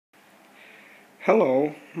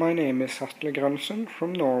Hello, my name is Atle Grønsen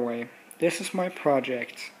from Norway. This is my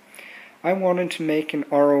project. I wanted to make an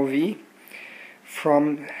R.O.V.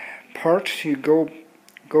 from parts you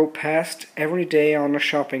go past every day on a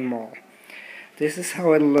shopping mall. This is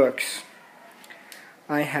how it looks.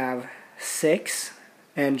 I have 6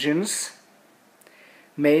 engines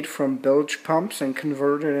made from bilge pumps and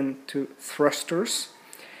converted into thrusters.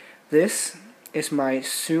 This is my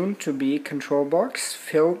soon-to-be control box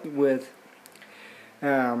filled with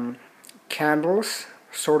candles,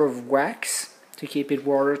 sort of wax, to keep it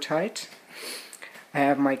watertight. I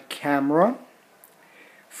have my camera,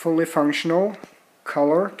 fully functional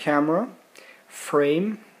color camera,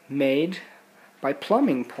 frame made by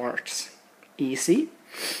plumbing parts. Easy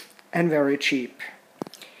and very cheap.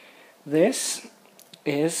 This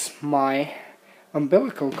is my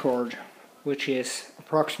umbilical cord, which is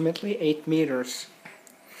approximately 8 meters.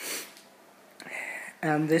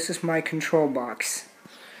 And this is my control box.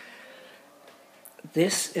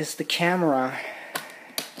 This is the camera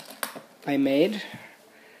I made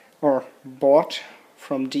or bought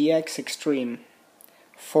from DX Extreme.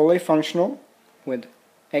 Fully functional with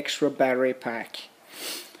extra battery pack.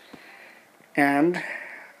 And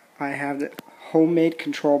I have the homemade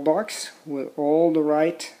control box with all the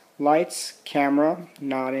right lights, camera,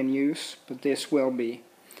 not in use, but this will be.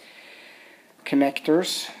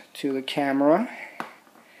 Connectors to the camera.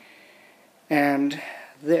 And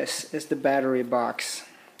this is the battery box.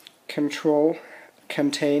 Control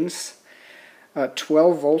contains a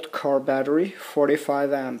 12-volt car battery,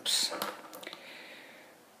 45 amps,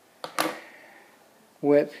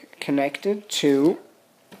 with connected to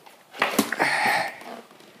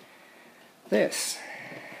this.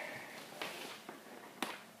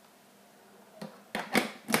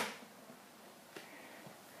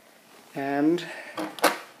 And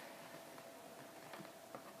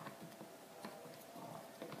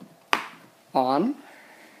on,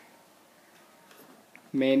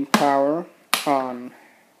 main power on.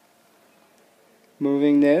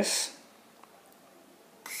 Moving this,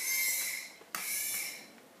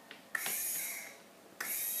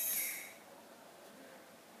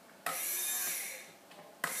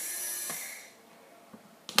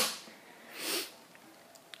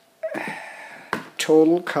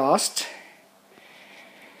 total cost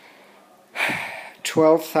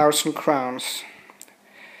 12,000 crowns.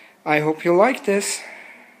 I hope you like this.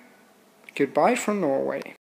 Goodbye from Norway.